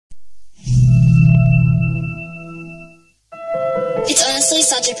honestly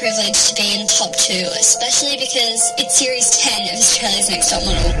such a privilege to be in top 2, especially because it's Series 10 of Australia's Next Top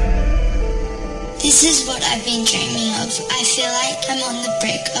Model. This is what I've been dreaming of. I feel like I'm on the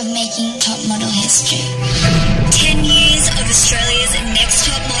brink of making top model history. 10 years of Australia's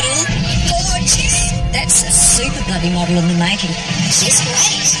Next Top Model. Gorgeous! That's a super bloody model in the making. She's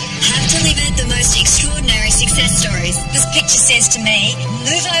great. Have delivered the most extraordinary success stories. This picture says to me,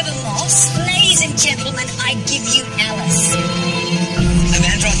 move over, Moss. Ladies and gentlemen, I give you Alice.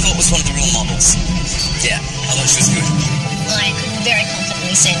 Amanda, I thought, was one of the real models. Yeah, I thought she was good. I could very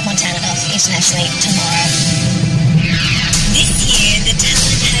confidently send Montana off internationally tomorrow. This year, the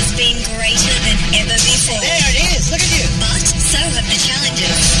talent has been greater than ever before. There it is, look at you. But so have the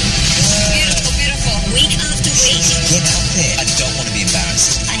challenges. Beautiful, beautiful. Week after week. Get up there. I don't want to be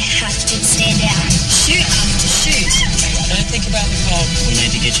embarrassed. I have to stand out. Shoot after shoot. Don't think about the cold. We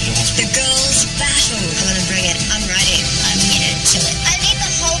need to get you to hospital. The girls battle. I'm going to bring it. I'm ready. I'm here to chill it. I need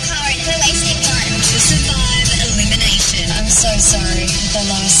the whole car and we're wasting time. To survive elimination. I'm so sorry. The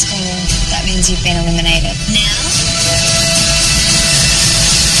lowest score. That means you've been eliminated. Now,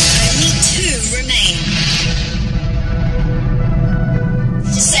 only 2 remain.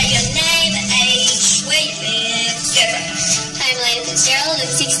 Just say your name, age, weight, and go. I'm Lena Fitzgerald, I'm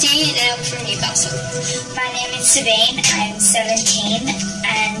 16, and I'm from Newcastle. My name is Sabine, I'm 17,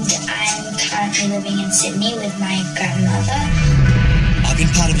 and I'm currently living in Sydney with my grandmother. I've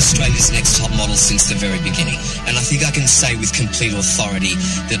been part of Australia's Next Top Model since the very beginning, and I think I can say with complete authority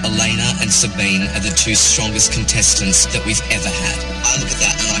that Elena and Sabine are the 2 strongest contestants that we've ever had. I look at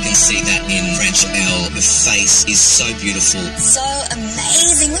that and I can see that in French Elle. The face is so beautiful. So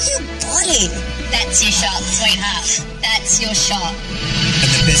amazing. Look at your body. That's your shot, sweetheart. That's your shot. And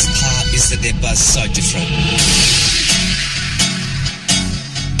the best part is that they're both so different.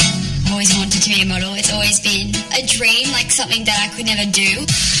 I've always wanted to be a model. It's always been a dream, like something that I could never do.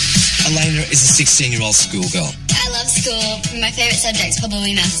 Elena is a 16-year-old schoolgirl. I love school. My favourite subject's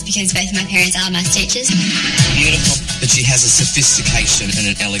probably maths because both of my parents are maths teachers. Beautiful. But she has a sophistication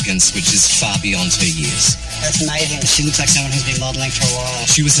and an elegance which is far beyond her years. That's amazing. She looks like someone who's been modelling for a while.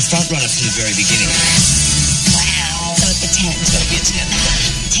 She was the front runner from the very beginning. Wow. So it's a 10. It's got to be a 10.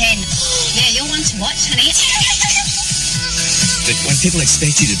 10. Yeah, you're one to watch, honey. But when people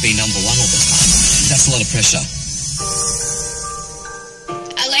expect you to be number 1 all the time, that's a lot of pressure.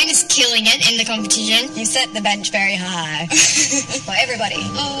 Elena's killing it in the competition. You set the bench very high for everybody.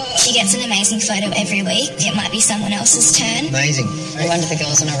 She gets an amazing photo every week. It might be someone else's turn. Amazing. No wonder the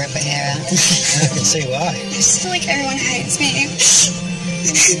girls want to rip her hair out. I can see why. I just feel like everyone hates me.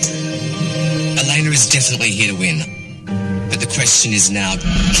 Elena is definitely here to win. But the question is now,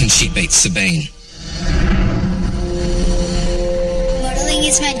 can she beat Sabine? Modelling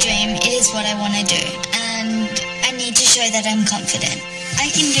is my dream. It is what I want to do. And I need to show that I'm confident. I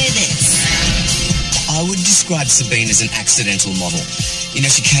can do this. I would describe Sabine as an accidental model. You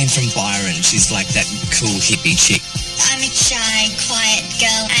know, she came from Byron. She's like that cool hippie chick. I'm a shy, quiet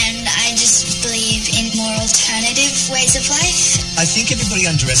girl, and I just believe in more alternative ways of life. I think everybody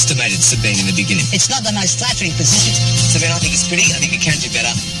underestimated Sabine in the beginning. It's not the most flattering position. Sabine, I think it's pretty. I think it can do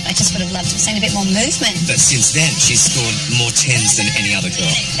better. I just would have loved to have seen a bit more movement. But since then, she's scored more 10s than any other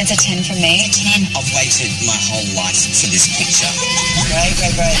girl. It's a 10 from me. 10. I've waited my whole life for this picture. Great,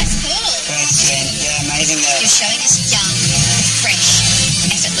 great, great. That's cool. Great, Sabine. Yeah, amazing work. You're showing us young, fresh,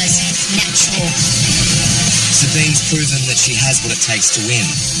 effortless, natural. Sabine's proven that she has what it takes to win,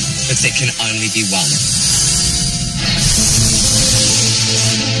 but there can only be one.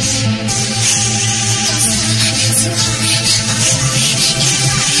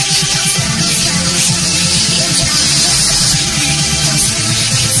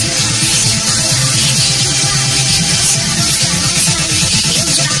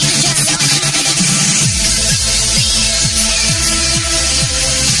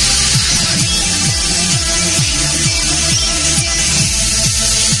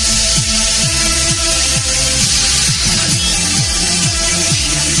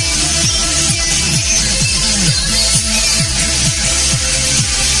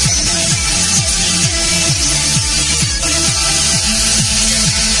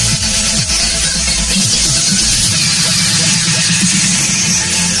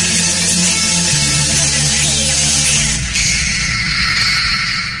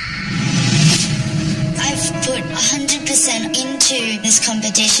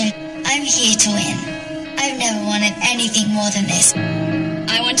 competition. I'm here to win. I've never wanted anything more than this.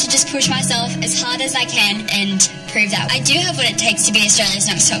 I want to just push myself as hard as I can and prove that I do have what it takes to be Australia's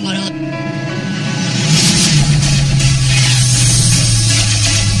next top model.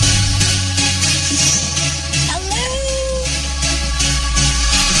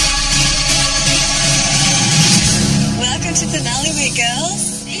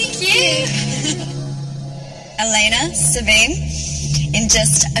 Elena, Sabine. In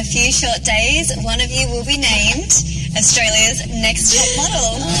just a few short days, one of you will be named Australia's next top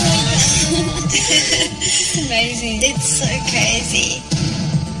model. It's amazing. It's so crazy.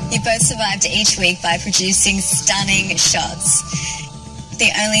 You both survived each week by producing stunning shots. The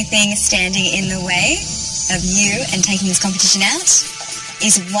only thing standing in the way of you and taking this competition out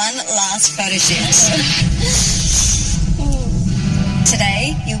is one last photo shoot.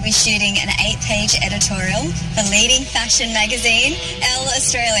 Today, you'll be shooting an 8-page editorial for leading fashion magazine, Elle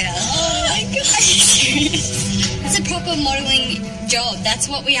Australia. Oh my God. It's a proper modelling job. That's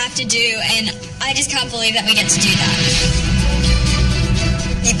what we have to do, and I just can't believe that we get to do that.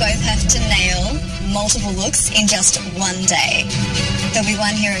 You both have to nail multiple looks in just one day. There'll be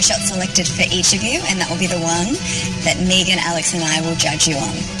one hero shot selected for each of you, and that will be the one that Megan, Alex and I will judge you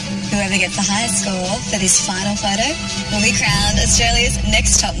on. Whoever gets the highest score for this final photo will be crowned Australia's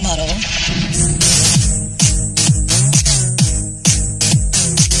next top model.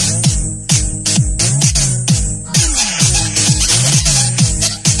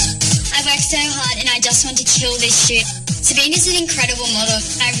 I worked so hard and I just want to kill this shoot. Sabine is an incredible model.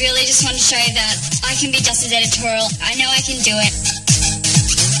 I really just want to show that I can be just as editorial. I know I can do it.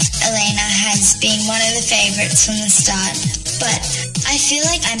 Elena has been one of the favourites from the start, but I feel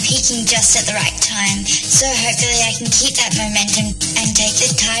like I'm peaking just at the right time, so hopefully I can keep that momentum and take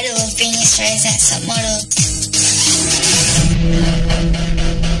the title of being Australia's next top model.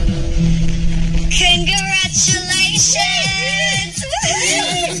 Congratulations!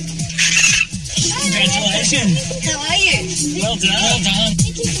 Congratulations. How are you? Well done. Well done.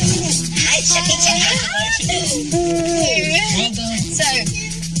 Hi, Well done. So,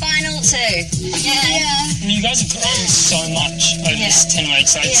 final two. Yeah. You guys have grown so much over this 10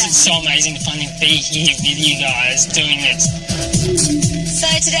 weeks. So it's so amazing to finally be here with you guys doing this. So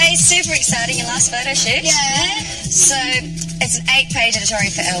today's super exciting, your last photo shoot. Yeah. So it's an 8-page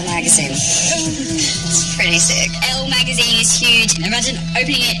editorial for Elle magazine. It's pretty sick. Elle magazine is huge. Imagine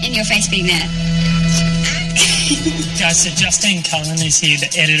opening it and your face being there. Guys, so Justine Cullen is here, the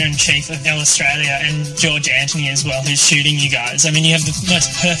editor-in-chief of Elle Australia, and George Anthony as well, who's shooting you guys. I mean, you have the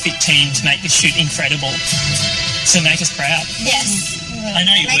most perfect team to make the shoot incredible. So make us proud. Yes. I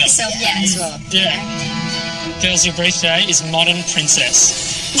know you Make will. yourself proud as well. Yeah. Girls, your brief today is Modern Princess.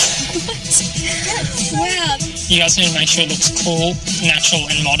 Wow. You guys need to make sure it looks cool, natural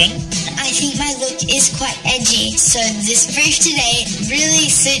and modern. I think my look is quite edgy, so this brief today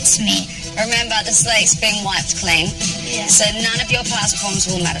really suits me. Remember, the slate's been wiped clean, so none of your past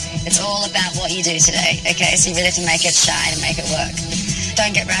performance will matter. It's all about what you do today, okay? So you really have to make it shine and make it work.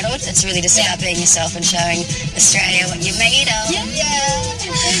 Don't get rattled. It's really just about being yourself and showing Australia what you're made of.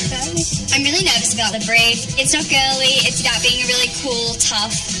 I'm really nervous about the brief. It's not girly. It's about being a really cool,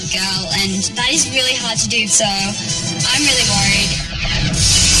 tough girl, and that is really hard to do, so I'm really worried.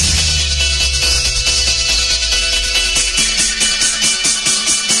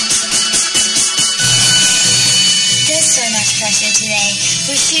 There's so much pressure today.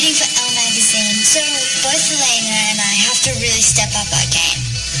 We're shooting for Elle magazine, so both Elena and I have to really step up our game.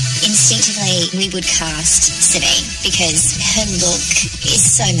 Instinctively, we would cast Sabine because her look is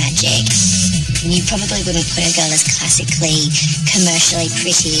so magic. You probably wouldn't put a girl as classically, commercially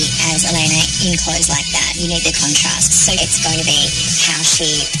pretty as Elena in clothes like that. You need the contrast. So it's going to be how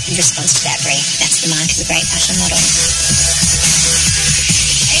she responds to that brief. That's the mark of a great fashion model.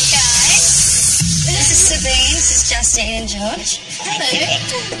 Hey guys, this is Sabine, this is Justine and George. Hello.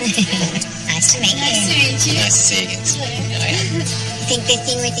 Nice to meet you. Nice to see you again. I think the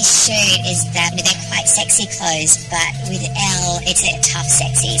thing with this shoot is that they're quite sexy clothes, but with Elle, it's a tough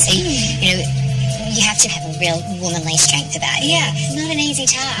sexy. So, you know, you have to have a real womanly strength about you. Yeah. It's not an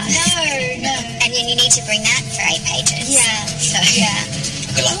easy task. No. And you need to bring that for 8 pages. Yeah. So,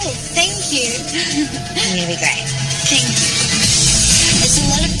 Good luck. Oh, thank you. you're going to be great. Thank you. It's a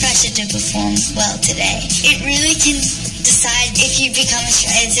lot of pressure to perform well today. It really can decide if you become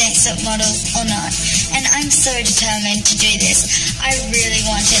Australia's next top model or not. And I'm so determined to do this. I really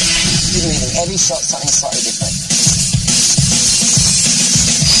want it. Every shot's something slightly different.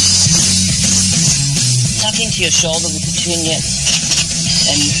 Tuck into your shoulder with the chin, yeah.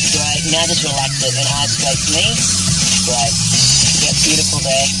 And great. Now just relax it and eyes straight to me. Great. Yeah, beautiful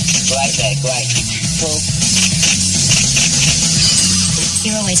there. Great there. Great. Cool.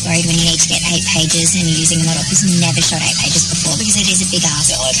 You're always worried when you need to get 8 pages and you're using a model who's never shot 8 pages before because it is a big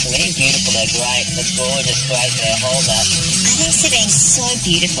ask. The eyes for me, beautiful there. Great. That's gorgeous. Great there. Hold that. I think Sabine's so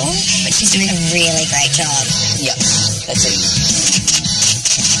beautiful, but she's doing a really great job. Yep. That's it.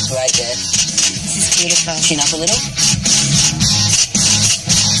 Great there. This is beautiful. Chin up a little.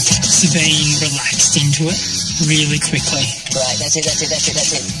 Sabine relaxed into it really quickly. Right, that's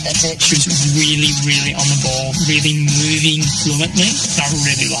it. She was really, really on the ball, really moving fluently. I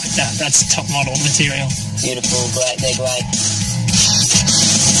really like that. That's top model material. Beautiful, great, they're great.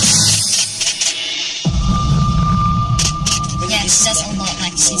 Yeah, she does a lot.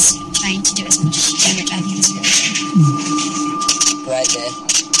 Like, she's trying to do as much as she can, which I think is really good. Great there.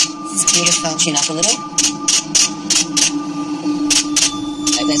 It's beautiful. Chin up a little.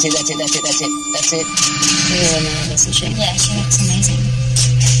 That's it. Really nervous, isn't she? Yeah, she looks amazing.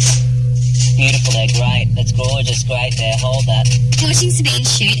 Beautiful there, great. That's gorgeous, great there. Hold that. Watching Sabine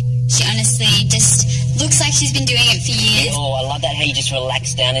shoot, she honestly just looks like she's been doing it for years. Oh, I love that how you just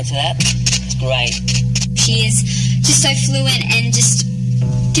relax down into that. It's great. She is just so fluent and just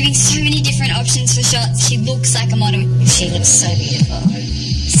giving so many different options for shots. She looks like a model. She looks so beautiful.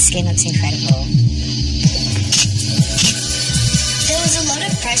 Skin looks incredible. There was a lot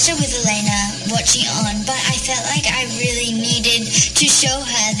of pressure with Elena watching on, but I felt like I really needed to show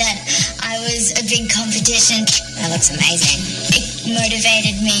her that I was a big competition. That looks amazing. It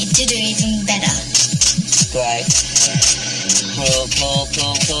motivated me to do even better. Great. Cool.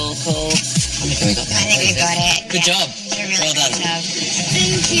 I think we got that. I think we got it. Good job. You're really Well done. good job.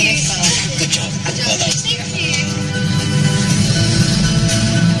 Thank you. Good job. Well done. Thank you.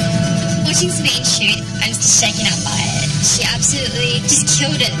 Watching Sabine shoot, I'm just shaken up by it. She absolutely just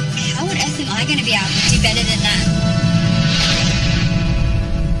killed it. How on earth am I going to be able to do better than that?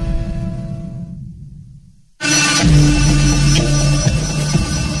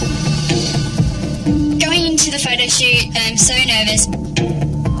 Going into the photo shoot, I'm so nervous.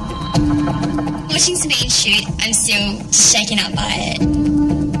 Watching Sabine shoot, I'm still just shaken up by it.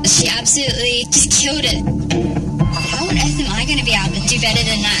 She absolutely just killed it. How on earth am I going to be able to do better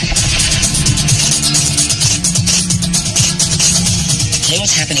than that? See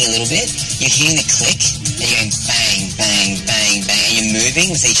what's happening a little bit? You're hearing the click, and you're going bang, bang, bang, bang, and you're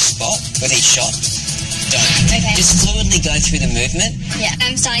moving with each spot, with each shot. Don't. Okay. Just fluidly go through the movement. Yeah,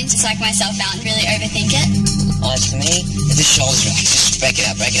 I'm starting to psych myself out and really overthink it. Eyes to me. If the shoulders right, just break it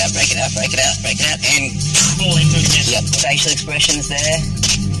out, and Fall into it again. yep. Facial expressions there.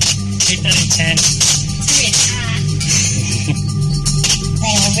 Keep that intense.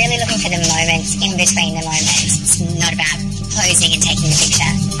 Then we're really looking for the moments in between the moments. It's not about posing and taking the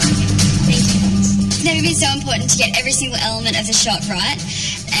picture. It's never been so important to get every single element of the shot right,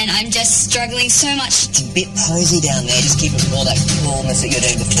 and I'm just struggling so much. It's a bit posy down there. Just keep it all that coolness that you were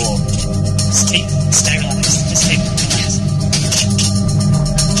doing before. Stay relaxed. Just keep relaxed.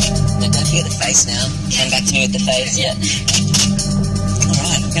 Now, don't forget the face now. Come back to me with the face. Yeah. All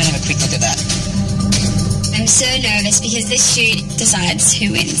right. We're going to have a quick look at that. I'm so nervous because this shoot decides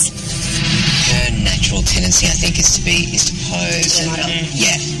who wins. Her natural tendency, I think, is to pose. The model.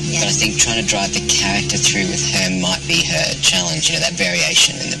 Yeah. But I think trying to drive the character through with her might be her challenge, you know, that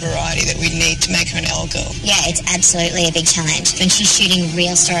variation and the variety that we need to make her an Elle girl. Yeah, it's absolutely a big challenge. When she's shooting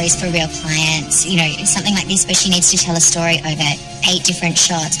real stories for real clients, you know, something like this where she needs to tell a story over 8 different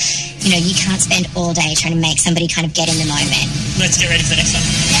shots, you know, you can't spend all day trying to make somebody kind of get in the moment. Let's get ready for the next one.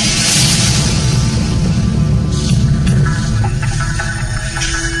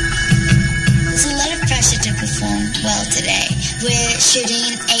 There's a lot of pressure to perform well today. We're shooting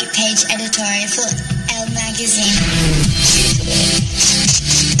an 8-page editorial for Elle magazine.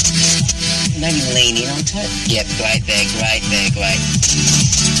 Maybe lean in onto it. Yep, great there. Great there.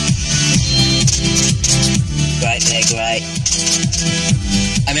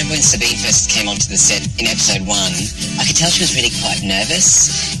 I remember when Sabine first came onto the set in episode 1, I could tell she was really quite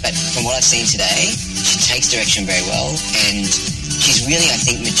nervous, but from what I've seen today, she takes direction very well, and she's really, I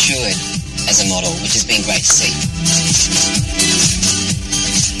think, matured as a model, which has been great to see.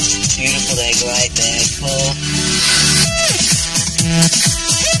 Beautiful there, great there, cool.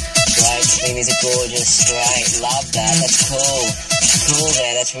 Great, Sabine is gorgeous, great, love that, that's cool. Cool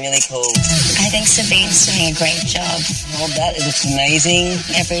there, that's really cool. I think Sabine's doing a great job. Hold that, it looks amazing.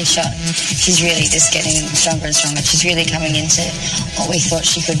 Every shot, she's really just getting stronger and stronger. She's really coming into what we thought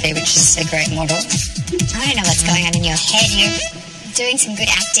she could be, which is a great model. I don't know what's going on in your head. You're doing some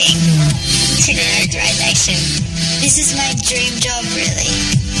good acting. Good characterization. This is my dream job, really.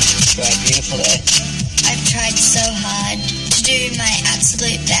 Great, beautiful there. I've tried so hard to do my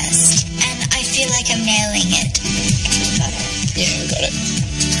absolute best, and I feel like I'm nailing it. Got it. Yeah, we got it.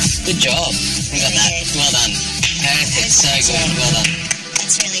 Good job. We got that. Well done. Perfect. So good. Well done.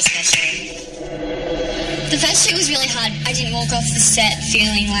 That's really special. The first shoot was really hard. I didn't walk off the set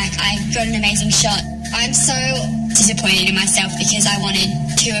feeling like I got an amazing shot. I'm so disappointed in myself because I wanted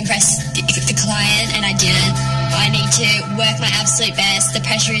to impress the client and I didn't. I need to work my absolute best. The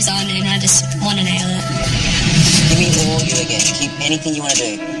pressure is on and I just want to nail it. Give me all you again. Keep anything you want to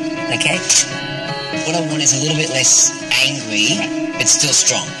do. Okay? What I want is a little bit less angry, but still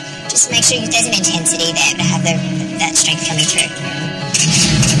strong. Just make sure there's an intensity there to have that strength coming through.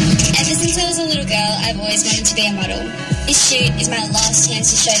 Ever since I was a little girl, I've always wanted to be a model. This shoot is my last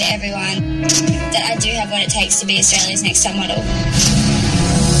chance to show to everyone that I do have what it takes to be Australia's next top model.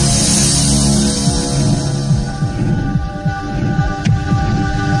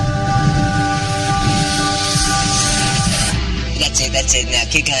 That's it. Now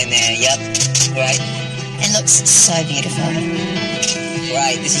keep going there. Yep. Right. It looks so beautiful.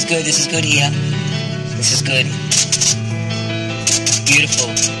 Right. This is good here. This is good. Beautiful.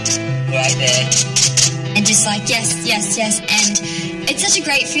 Right there. And just like, yes. And it's such a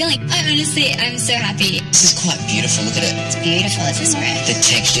great feeling. I'm so happy. This is quite beautiful. Look at it. It's beautiful, isn't it? The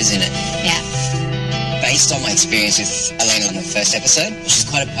textures in it. Yeah. Based on my experience with Elena on the first episode, she's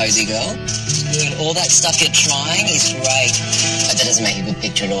quite a posy girl. Good. All that stuff you're trying is great. But that doesn't make a good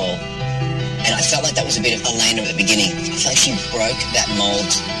picture at all. And I felt like that was a bit of Elena at the beginning. I feel like she broke that mold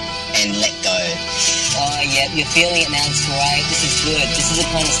and let go. Oh, yeah, you're feeling it now. It's great. This is good. This is the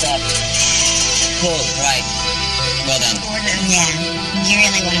kind of stuff. Cool. Right. Well done. Yeah. You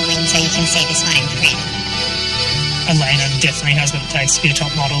really want to win so you can see this one in print. Elena definitely has what it takes to be a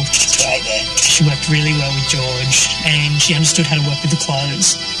top model. Right there. She worked really well with George and she understood how to work with the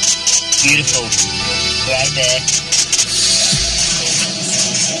clothes. Beautiful. Right there.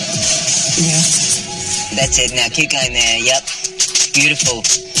 Yeah. That's it. Now keep going there. Yep. Beautiful.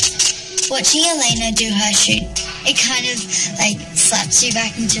 Watching Elena do her shoot, it kind of like slaps you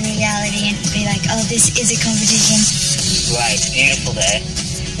back into reality and be like, oh, this is a competition. Right. Beautiful there.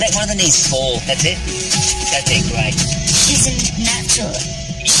 Let one of the knees fall. That's it. That's it. Great. She's a natural.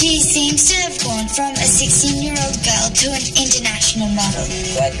 She seems to have gone from a 16-year-old girl to an international model.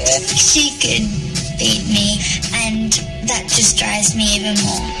 Right there. She could beat me, and that just drives me even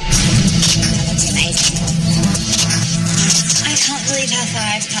more. That's amazing. I can't believe how far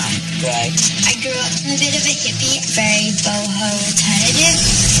I've come. Right. I grew up a bit of a hippie, very boho alternative.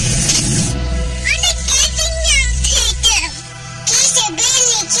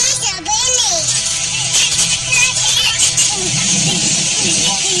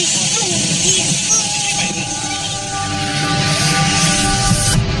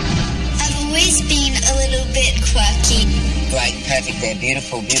 I've always been a little bit quirky. Right. Perfect there.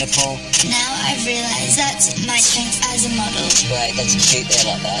 Beautiful. Beautiful. Now I've realised that's my strength as a model. Right. That's cute there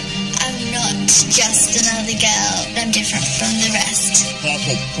like that. I'm not just another girl. I'm different from the rest.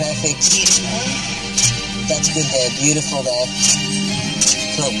 Perfect. Perfect. Beautiful. That's good there. Beautiful there.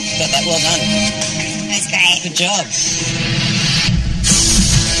 Cool. Got that. Well done. That's great. Good job.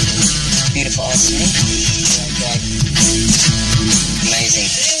 Beautiful. Awesome. Right.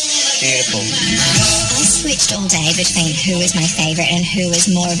 Amazing. Beautiful. I switched all day between who was my favourite and who was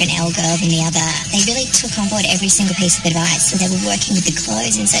more of an Elle girl than the other. They really took on board every single piece of advice. So they were working with the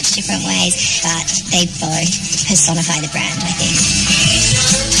clothes in such different ways, but they both personify the brand, I think.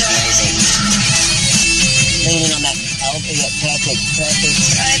 Amazing. Lean in on that. Oh, yeah, perfect. Perfect.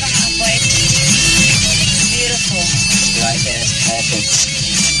 Over halfway. Beautiful. Right there. Perfect.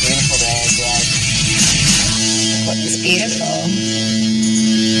 Beautiful there. Great. What was beautiful.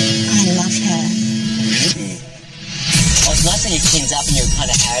 I love her. Oh, it's nice when your chin's up and you're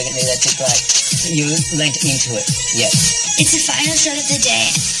kind of arrogant there. That's it, great. You leant into it. Yep. It's the final shot of the day,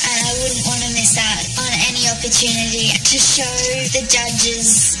 and I wouldn't want to miss out on any opportunity to show the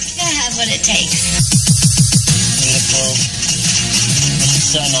judges I have what it takes. Beautiful.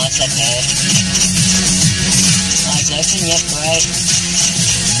 So nice up there. Eyes open. Yep, great.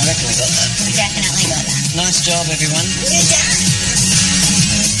 I reckon we got that. We definitely got that. Nice job, everyone. Good job.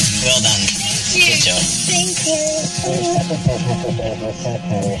 Well done. Good job. Thank you.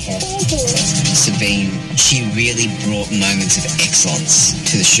 Sabine, she really brought moments of excellence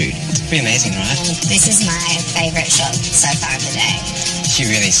to the shoot. It's pretty amazing, right? This is my favourite shot so far of the day. She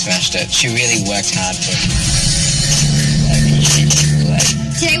really smashed it. She really worked hard for it.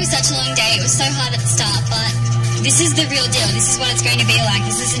 Today was such a long day. It was so hard at the start, but this is the real deal. This is what it's going to be like.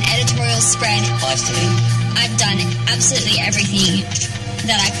 This is an editorial spread. I've done absolutely everything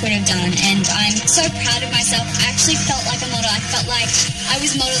that I could have done, and I'm so proud of myself. I actually felt like a model. I felt like I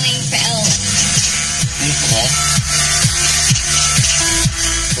was modelling for Elle. Beautiful.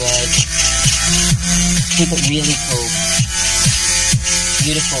 Good. Keep it really cool.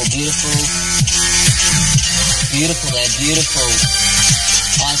 Beautiful, beautiful. Beautiful there, beautiful.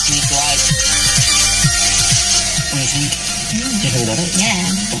 Icing, great. What do you think? You haven't got it?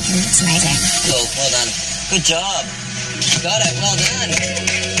 Yeah, it's amazing. Cool, well done. Good job. Got it. Well done.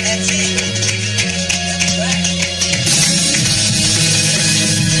 That's it.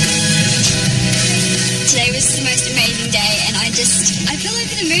 Today was the most amazing day, and I feel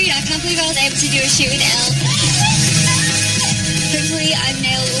over the moon. I can't believe I was able to do a shoot with Elle. Hopefully I've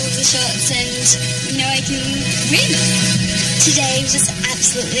nailed all of the shots and, I can win. Today was just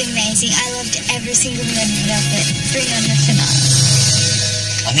absolutely amazing. I loved every single minute of it. Bring on the finale.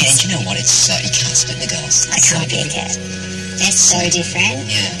 I mean, and you know what? You can't split the girls. I can't beat it. They're so different,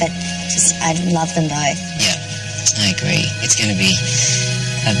 but I love them both. Yeah, I agree. It's going to be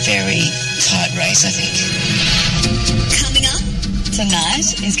a very tight race, I think. Coming up tonight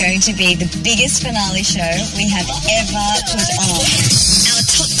is going to be the biggest finale show we have ever put on. Our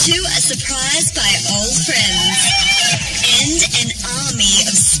top two are surprised by old friends and an army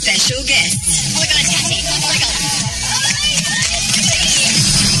of special guests. Oh my God, Cassie. Oh my God.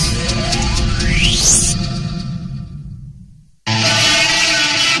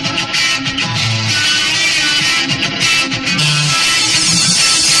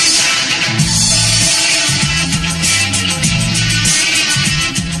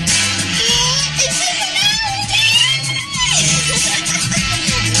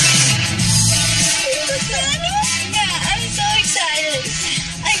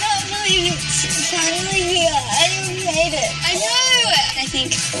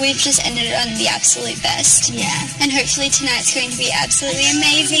 We've just ended it on the absolute best. Yeah. And hopefully tonight's going to be absolutely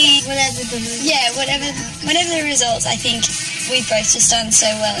amazing. Whatever the results, I think we've both just done so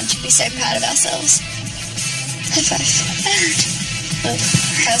well and should be so proud of ourselves. High five. Oh,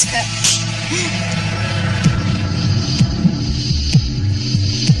 that was crap.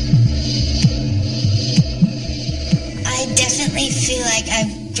 I definitely feel like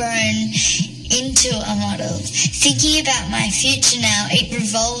I've grown into a model. Thinking about my future now, it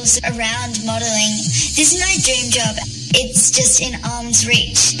revolves around modeling. This is my dream job. It's just in arm's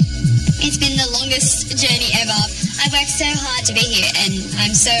reach. It's been the longest journey ever. I've worked so hard to be here, and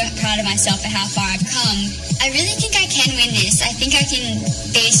I'm so proud of myself for how far I've come. I really think I can win this. I think I can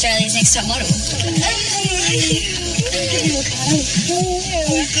be Australia's next top model. I'm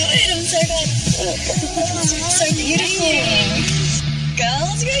so glad. So beautiful.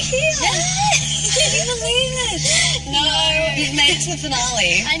 Girls, you're here. Can you believe it? No, you've made it to the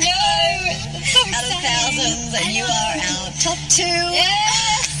finale. I know. So out of thousands, and you are our top two.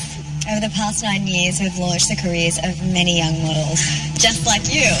 Yeah. Over the past 9 years, we've launched the careers of many young models, just like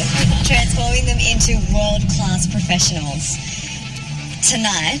you, transforming them into world-class professionals.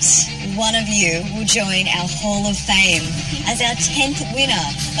 Tonight, one of you will join our Hall of Fame as our 10th winner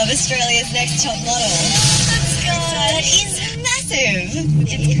of Australia's Next Top Model. That is massive.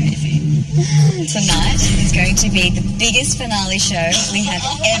 It's crazy. Tonight is going to be the biggest finale show we have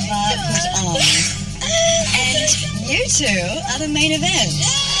ever put on. And you two are the main event.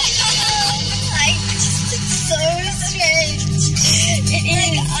 It's so strange. It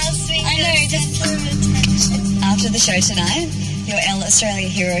is. I know, just for attention. After the show tonight, your Elle Australia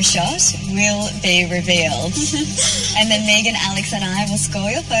hero shot will be revealed. And then Megan, Alex and I will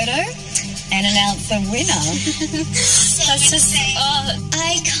score your photo and announce the winner. That's just,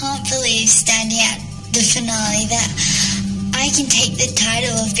 I can't believe standing at the finale that I can take the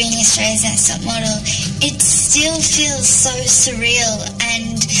title of being Australia's Next Top Model. It still feels so surreal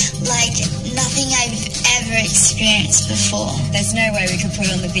and like nothing I've ever experienced before. There's no way we could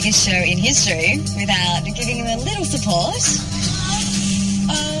put on the biggest show in history without giving you a little support.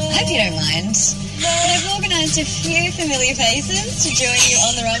 I hope you don't mind. But I've organised a few familiar faces to join you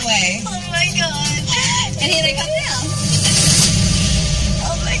on the runway. oh my God. And here they come now.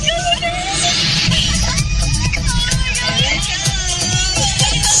 Oh my God.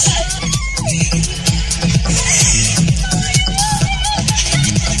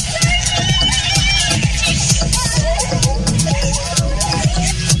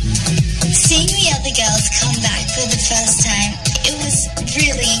 Seeing the other girls come back for the first time, it was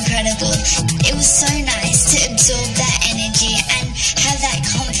really incredible. It was so nice to absorb that energy and have that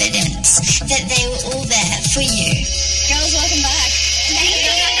confidence that they were all there for you. Girls, welcome back.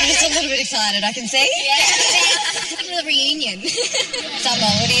 I'm just a little bit excited, I can see. Yeah. Like a little reunion.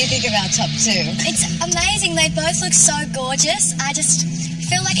 Summer, what do you think of our top two? It's amazing. They both look so gorgeous. I just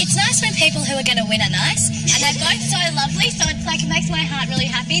feel like it's nice when people who are going to win are nice. And they're both so lovely. So it's like, it makes my heart really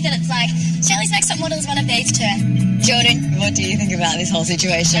happy that it's like, Shelley's Next Top Model is one of these two. Jordan, what do you think about this whole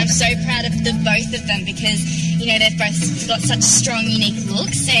situation? I'm so proud of the both of them because, they've both got such strong, unique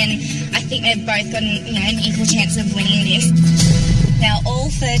looks, and I think they've both got an equal chance of winning this. Now, all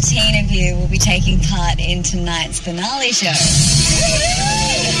 13 of you will be taking part in tonight's finale show.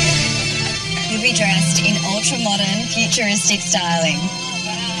 you'll be dressed in ultra-modern, futuristic styling.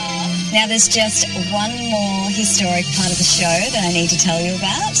 Now, there's just one more historic part of the show that I need to tell you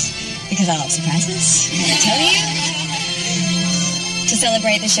about, because I love surprises, and I tell you. To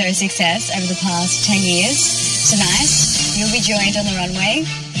celebrate the show's success over the past 10 years, tonight you'll be joined on the runway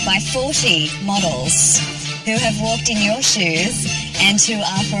by 40 models who have walked in your shoes and who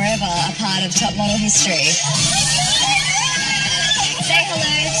are forever a part of top model history. Say hello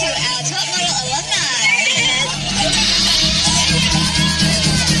to our top model alumni.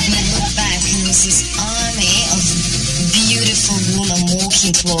 I look back and there's this army of beautiful women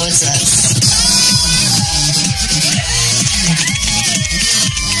walking towards us.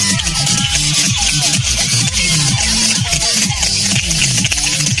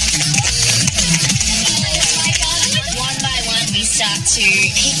 Start to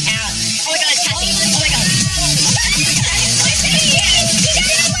pick out. Oh my god, it's Kathy. Oh my god.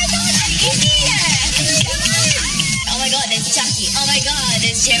 Oh my god, there's Jackie. Oh my god,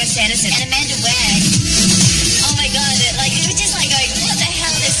 there's Gemma Sanderson and Amanda Webb. Oh my god, like it was just like going, what the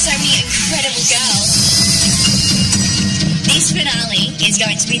hell? There's so many incredible girls. This finale is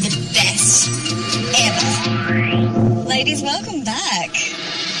going to be the best ever. Ladies, welcome back.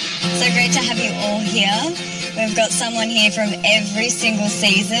 So great to have you all here. We've got someone here from every single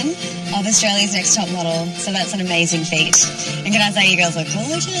season of Australia's Next Top Model, so that's an amazing feat. And can I say you girls look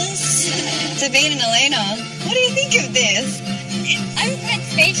gorgeous? Sabine and Elena, what do you think of this? I'm quite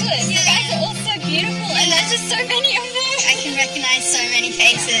speechless. You guys are all so beautiful, and there's just so many of them. I can recognise so many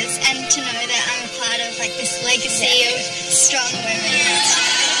faces, and to know that I'm a part of like this legacy of strong women.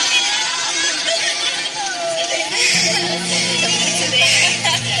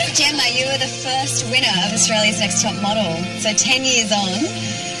 Gemma, you were the first winner of Australia's Next Top Model. So 10 years on,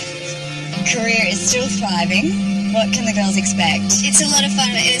 career is still thriving. What can the girls expect? It's a lot of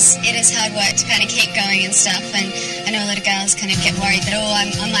fun. It is hard work to kind of keep going and stuff. And I know a lot of girls kind of get worried that, I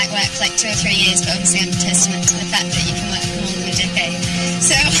might work for like 2 or 3 years, but obviously I'm a testament to the fact that you can work for more than a decade.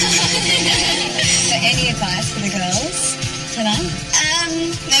 So, so any advice for the girls tonight?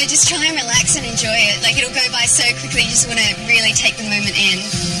 No, just try and relax and enjoy it. Like, it'll go by so quickly. You just want to really take the moment in.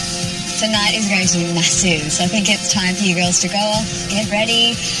 Tonight is going to be massive, so I think it's time for you girls to go off, get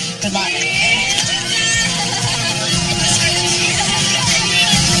ready. Good luck.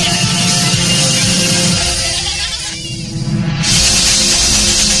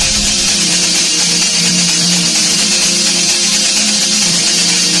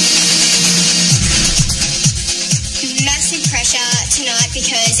 Massive pressure tonight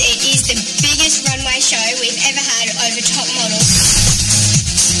because it is the biggest runway show we've ever had over Top Model.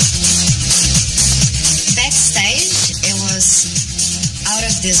 Backstage, it was out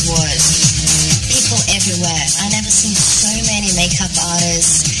of this world. People everywhere. I never seen so many makeup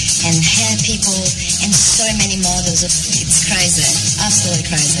artists and hair people and so many models. It's crazy. Absolutely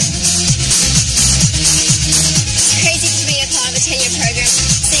crazy. It's crazy to be a part of a 10-year program,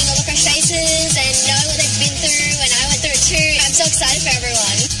 seeing all the fresh faces and know what they've been through, and I went through it too. I'm so excited for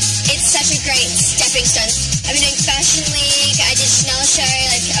everyone. It's such a great stepping stone. I've been doing Fashion Week, I did Chanel show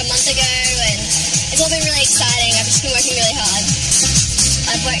like a month ago, and it's all been really exciting. I've just been working really hard.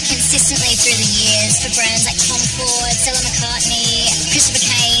 I've worked consistently through the years for brands like Tom Ford, Stella McCartney, Christopher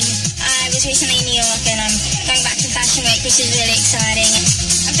Kane. I was recently in New York and I'm going back to Fashion Week, which is really exciting.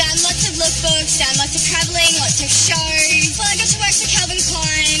 I've done lots of lookbooks, done lots of travelling, lots of shows. Well, I got to work for Calvin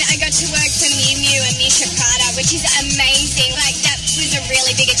Klein, I got to work for Miu Miu and Misha Prada, which is amazing. Like, that was a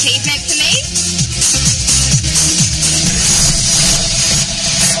really big achievement for me.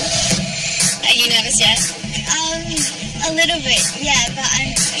 Are you nervous yet? A little bit, yeah, but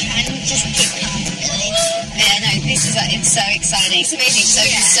I'm trying to just keep calm, really. Yeah, no, it's so exciting. It's amazing. So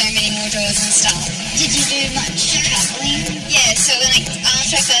there's so many more doors and stuff. Did you do much traveling? Yeah, so like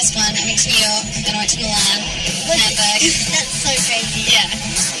after our first one, I went to New York, then I went to Milan, Hamburg. That's so crazy. Yeah.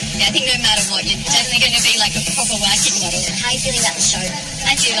 Yeah, I think no matter what, you're definitely going to be like a proper working model. How are you feeling about the show?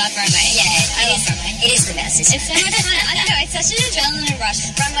 I do love runway. Yeah, I love runway. It is the best. It's so much fun. I don't know, it's such an adrenaline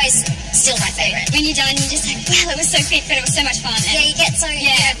rush. Runway's still my favourite. When you're done, you're just like, wow, it was so quick, but it was so much fun. And yeah, you get so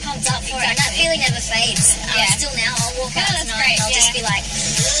pumped up for it, and that feeling never fades. Still now, I'll walk out tonight and I'll just be like,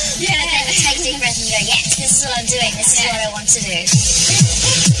 and then take a deep breath and you go, yes, this is what I'm doing, this is what I want to do.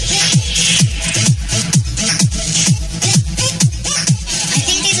 I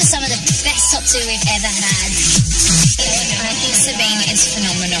think these are some of the best top 2 we've ever had. I think Sabine is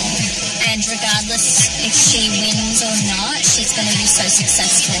phenomenal, and regardless if she wins or not, she's going to be so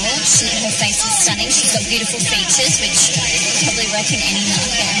successful. Her face is stunning. She's got beautiful features, which probably work in any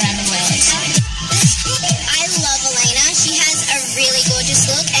market around the world. I love Elena. She has a really gorgeous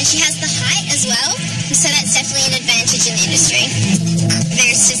look, and she has the height as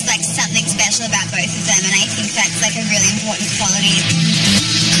important quality.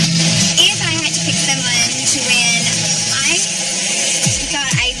 If I had to pick someone to win,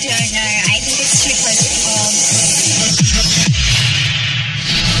 I don't know. I think it's too close to call.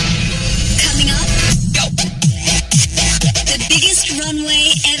 Coming up, the biggest runway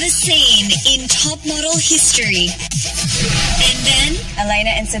ever seen in top model history. And then,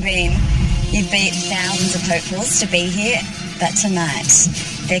 Elena and Sabine, you beat thousands of hopefuls to be here, but tonight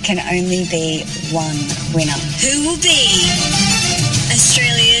there can only be one winner. Who will be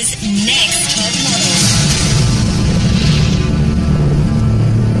Australia's next top model?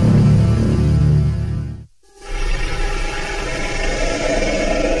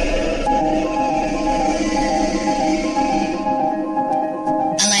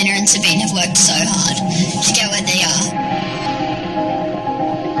 Elena and Sabine have worked so hard to get where they are.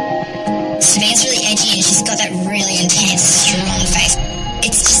 Sabine's really edgy and she's got that really intense, strong face.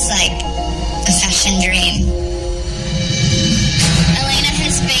 It's just like a fashion dream. Elena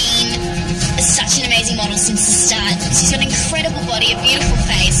has been such an amazing model since the start. She's got an incredible body, a beautiful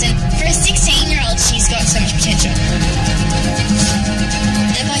face, and for a 16-year-old, she's got so much potential.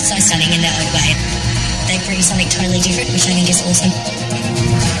 They're both so stunning in their own way. They bring something totally different, which I think is awesome.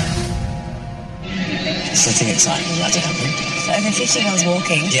 Something exciting about to happen. So over 50 girls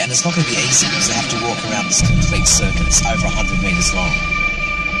walking. Yeah, and it's not going to be easy because they have to walk around this complete circuit. It's over 100 metres long.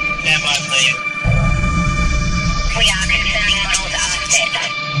 Stand by, please. We are confirming models are set.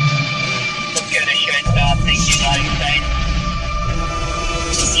 Let's go to show start. Thank you, United States.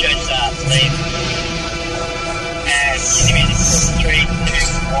 Show start, please. And give me 3, 2,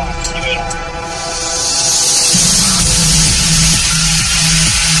 1. Good.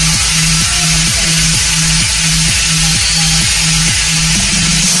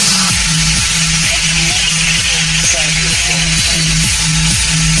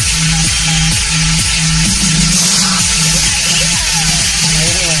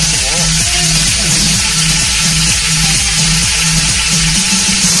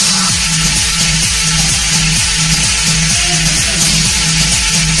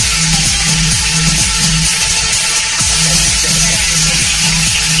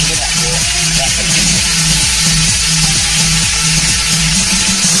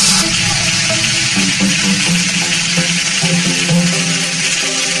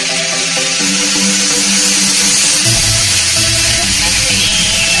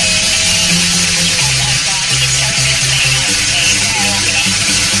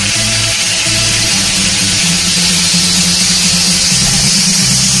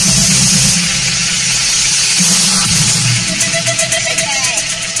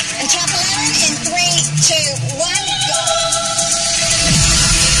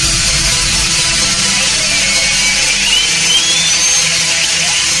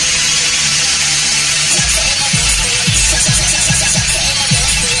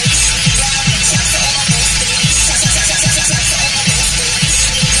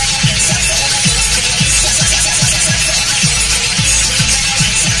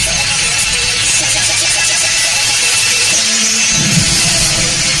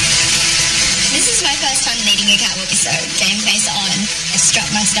 So game face on, I strap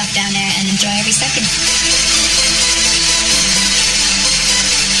my stuff down there and enjoy every second.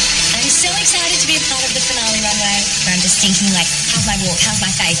 I'm so excited to be a part of the finale runway. I'm just thinking like, how's my walk, how's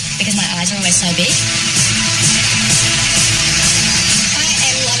my face, because my eyes are always so big. I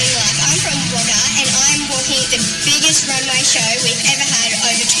am loving life. I'm from Wagga and I'm walking the biggest runway show we've ever had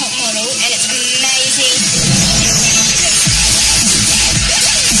over Top Model, and it's amazing.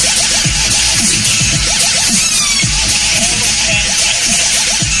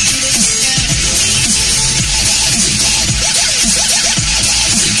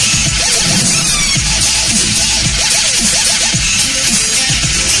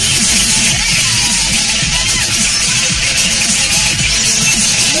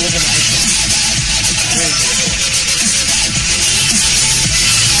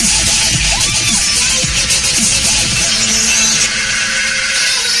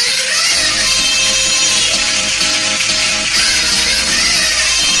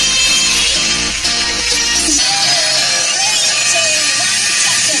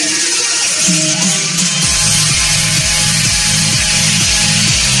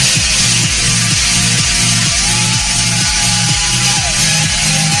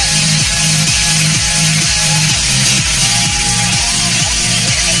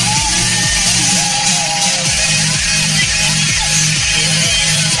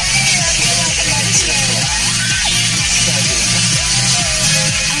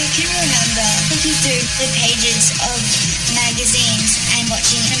 The pages of magazines and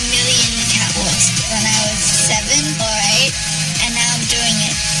watching a million catwalks when I was 7 or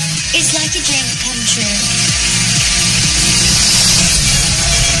It's like a dream come true.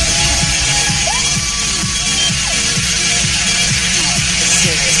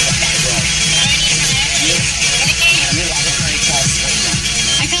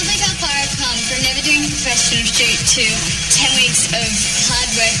 I can't believe how far I've come from never doing a professional shoot to 10 weeks of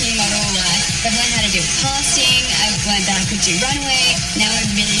hard-working model life. I've learned how to do casting, I've learned that I could do runway, now I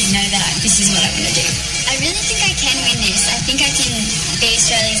really know that this is what I want to do. I really think I can win this. I think I can be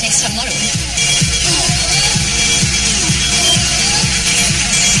Australia's next top model.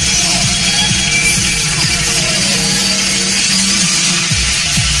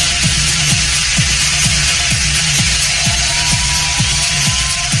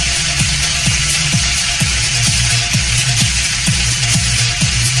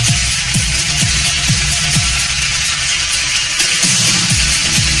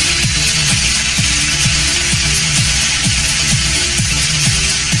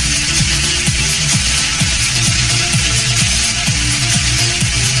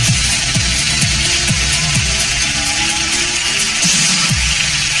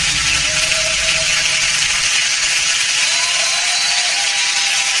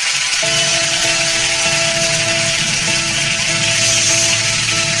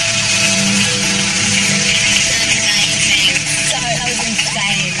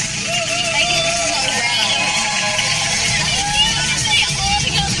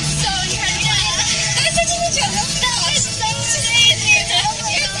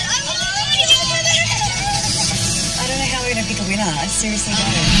 I seriously don't.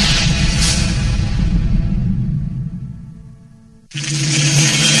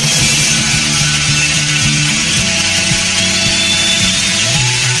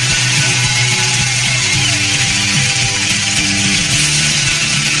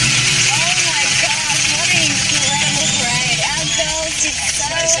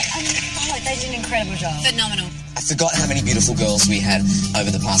 They did an incredible job. Phenomenal. I forgot how many beautiful girls we had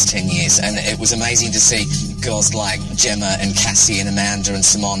over the past 10 years, and it was amazing to see girls like Gemma and Cassie and Amanda and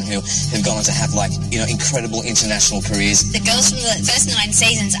Simone who have gone on to have, like, you know, incredible international careers. The girls from the first 9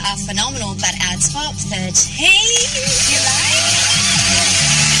 seasons are phenomenal, but our top 13, you like?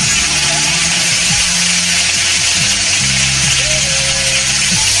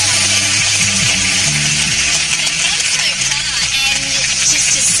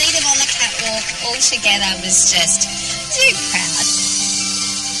 All together was just so proud.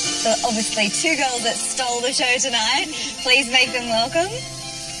 So obviously 2 girls that stole the show tonight. Please make them welcome.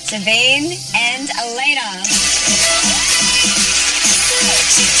 Sabine and Elena.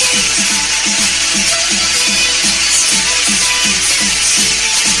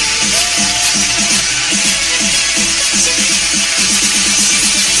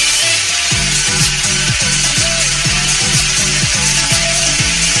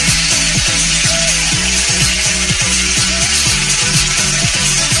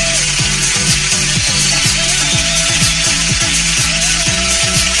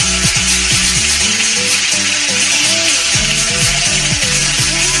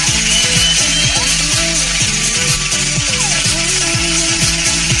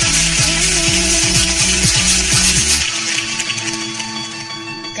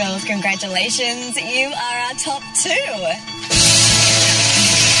 Girls, congratulations. You are our top 2.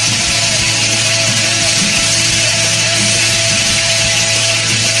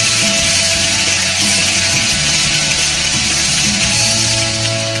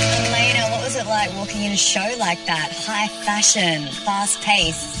 Elena, what was it like walking in a show like that? High fashion, fast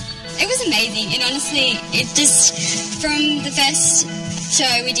pace. It was amazing, and honestly, it just, from the first show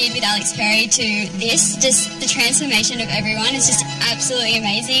we did with Alex Perry to this, just the transformation of everyone is just absolutely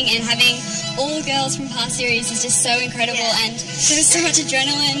amazing, and having all girls from past series is just so incredible, and there was so much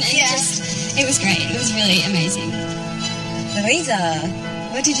adrenaline, and it was great. It was really amazing. Louisa,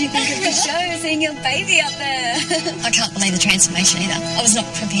 what did you think of the show, seeing your baby up there? I can't believe the transformation either. I was not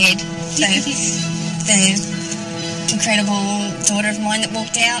prepared for the incredible daughter of mine that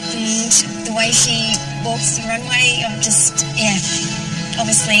walked out, and the way she walks the runway, I'm just,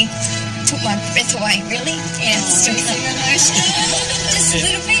 obviously took my breath away, really. Yeah, still got emotional. Just a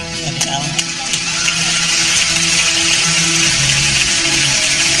little bit.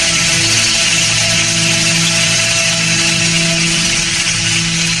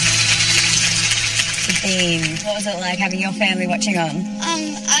 Sabine, what was it like having your family watching on?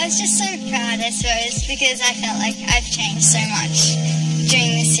 I was just so proud, I suppose, because I felt like I've changed so much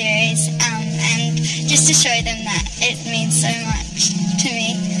during this series, and just to show them that it means so much to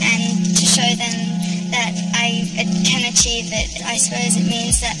me, and to show them that I can achieve it, I suppose it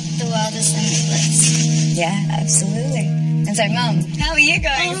means that the world is limitless. Yeah, absolutely. And so, Mum, how are you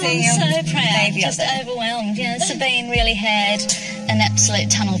going? Seeing your so proud, baby just up there? overwhelmed. You know, Sabine really had an absolute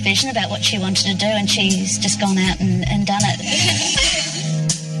tunnel vision about what she wanted to do, and she's just gone out and done it.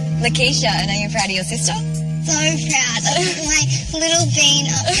 Lakeisha, I know you're proud of your sister. So proud of my little bean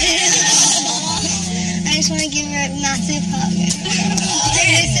up there. I just want to give her a massive hug.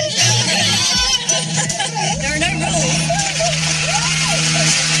 There are no rules.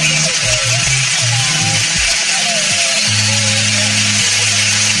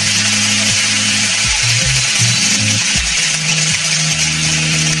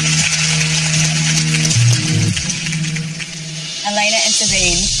 Elena and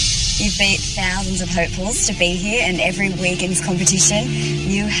Sabine, you beat thousands of hopefuls to be here, and every week in this competition,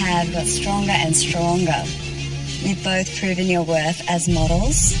 you have got stronger and stronger. You've both proven your worth as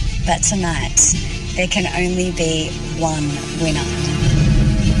models, but tonight, there can only be one winner.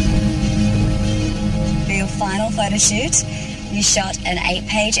 For your final photo shoot, you shot an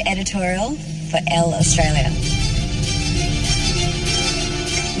 8-page editorial for Elle Australia.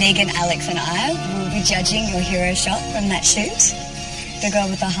 Megan, Alex and I will be judging your hero shot from that shoot. The girl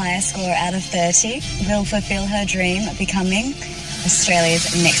with the highest score out of 30 will fulfill her dream of becoming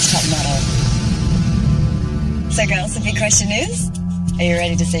Australia's next top model. So girls, the big question is, are you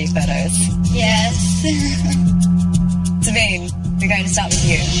ready to see photos? Yes. Sabine, we're going to start with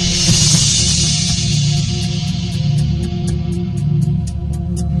you.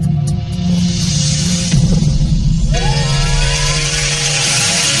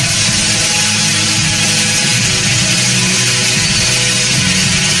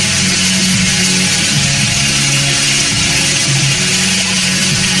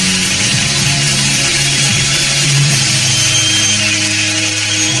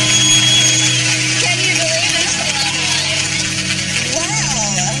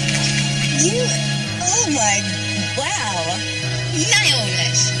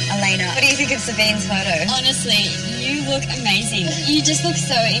 Sabine's photo. Honestly, you look amazing. You just look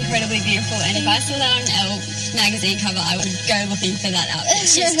so incredibly beautiful, and if I saw that on Elle magazine cover, I would go looking for that outfit.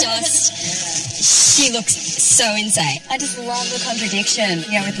 She looks so insane. I just love the contradiction,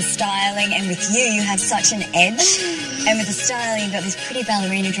 you know, with the styling, and with you have such an edge. And with the styling, you've got this pretty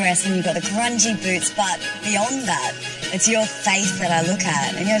ballerina dress and you've got the grungy boots, but beyond that, it's your face that I look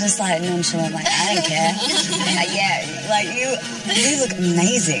at, and you're just like nonchalant, like, I don't care. Yeah, like you look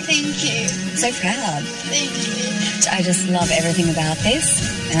amazing. Thank you. So proud. Thank you. I just love everything about this,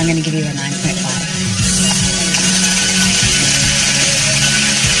 and I'm going to give you a 9.5.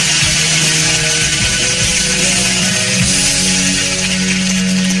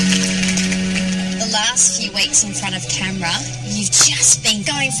 In front of camera, you've just been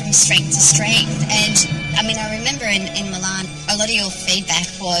going from strength to strength. And I mean, I remember in Milan, a lot of your feedback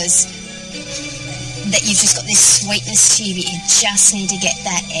was that you've just got this sweetness to you, but you just need to get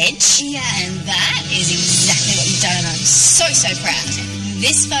that edge. Yeah. And that is exactly what you've done, and I'm so proud.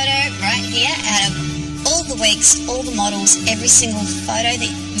 This photo right here, out of all the weeks, all the models, every single photo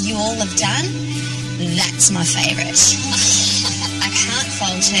that you all have done, that's my favourite. I can't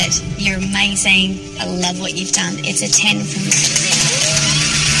fault it. You're amazing. I love what you've done. It's a 10 from me.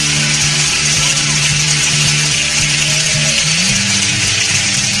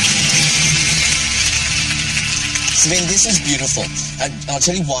 Sabine, this is beautiful. I'll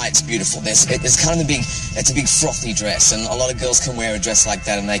tell you why it's beautiful. It's kind of it's a big frothy dress, and a lot of girls can wear a dress like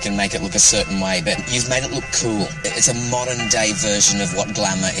that and they can make it look a certain way, but you've made it look cool. It's a modern day version of what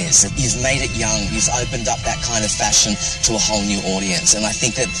glamour is. You've made it young. You've opened up that kind of fashion to a whole new audience, and I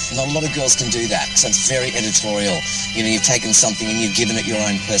think that not a lot of girls can do that, so it's very editorial. You know, you've taken something and you've given it your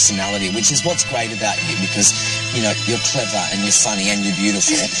own personality, which is what's great about you, because, you know, you're clever and you're funny and you're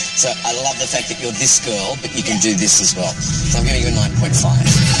beautiful. So I love the fact that you're this girl, but you can do this as well. So I'm giving you a 9.5.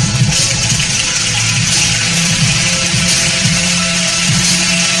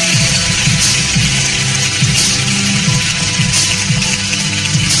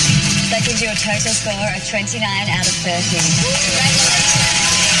 That gives you a total score of 29 out of 30. Congratulations.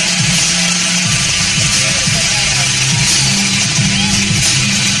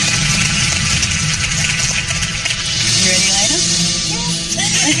 You ready, Elena? Yeah.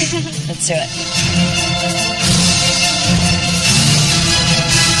 Let's do it.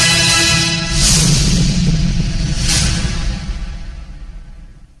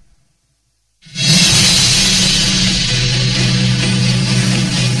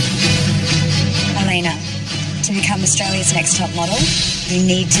 To become Australia's next top model, you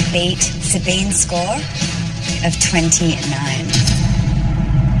need to beat Sabine's score of 29.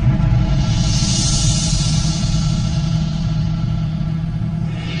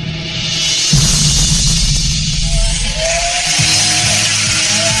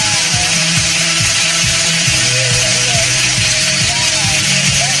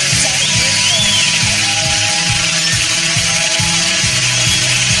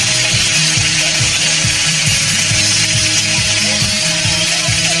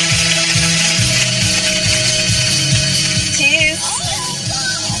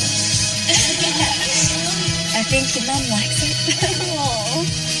 think your mum likes it?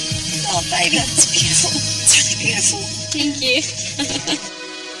 Oh, baby, it's beautiful. It's really beautiful. Thank you.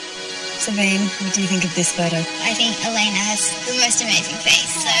 Sabine, what do you think of this photo? I think Elena has the most amazing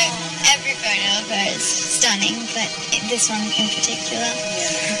face. So every photo of her is stunning, but this one in particular.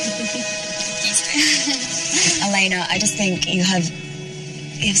 Elena, I just think you have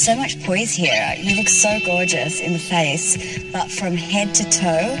so much poise here. You look so gorgeous in the face, but from head to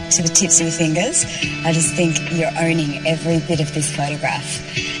toe to the tips of your fingers, I just think you're owning every bit of this photograph,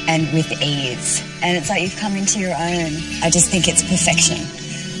 and with ease. And it's like you've come into your own. I just think it's perfection.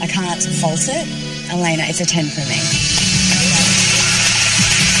 I can't fault it. Elena, it's a 10 for me.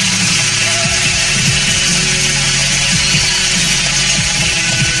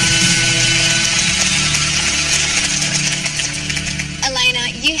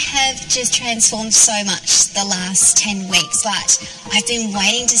 You have just transformed so much the last 10 weeks, but I've been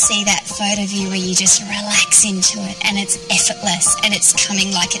waiting to see that photo of you where you just relax into it and it's effortless and it's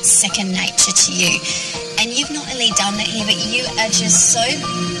coming like it's second nature to you. And you've not only done that here, but you are just so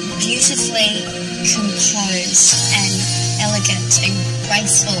beautifully composed and elegant and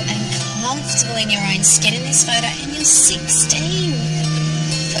graceful and comfortable in your own skin in this photo, and you're 16.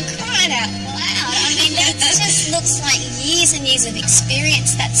 For crying out loud. I mean, that just looks like years and years of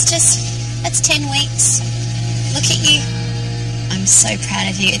experience. That's 10 weeks. Look at you. I'm so proud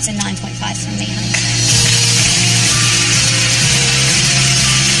of you. It's a 9.5 from me, honey.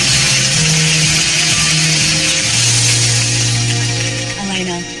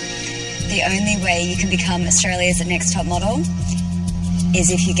 Elena, the only way you can become Australia's next top model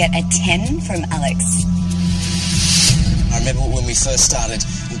is if you get a 10 from Alex. I remember when we first started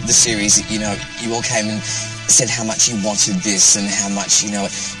the series, you all came and said how much you wanted this and how much, you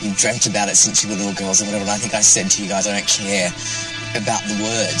dreamt about it since you were little girls and whatever. And I think I said to you guys, I don't care about the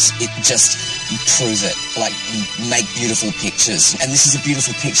words. It just prove it. Like, make beautiful pictures. And this is a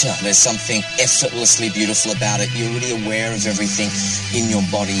beautiful picture. There's something effortlessly beautiful about it. You're really aware of everything in your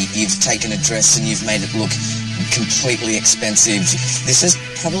body. You've taken a dress and you've made it look completely expensive. This is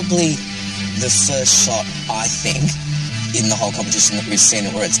probably the first shot, I think, in the whole competition that we've seen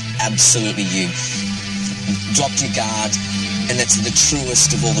it where it's absolutely you. Dropped your guard, and it's the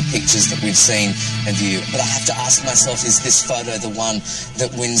truest of all the pictures that we've seen of you. But I have to ask myself, is this photo the one that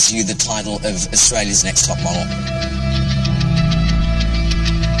wins you the title of Australia's Next Top Model?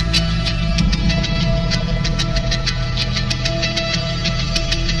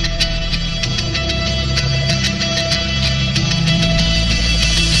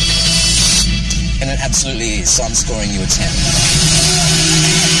 And it absolutely is, so I'm scoring you a 10.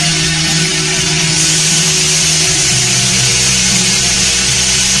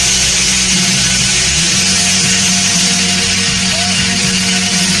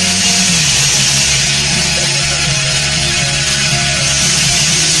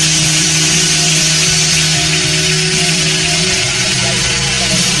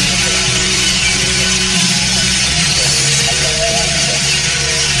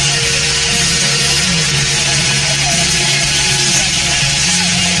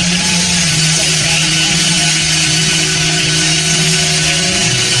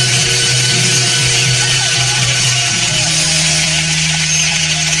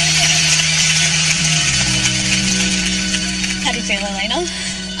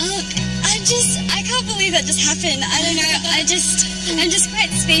 That just happened. I don't know. I'm just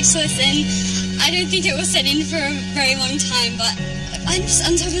quite speechless, and I don't think it was set in for a very long time, but I'm just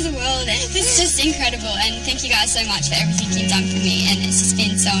on top of the world, and it's just incredible. And thank you guys so much for everything you've done for me, and it's just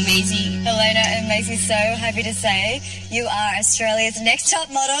been so amazing. Elena, it makes me so happy to say you are Australia's next top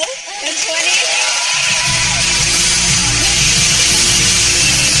model in 20.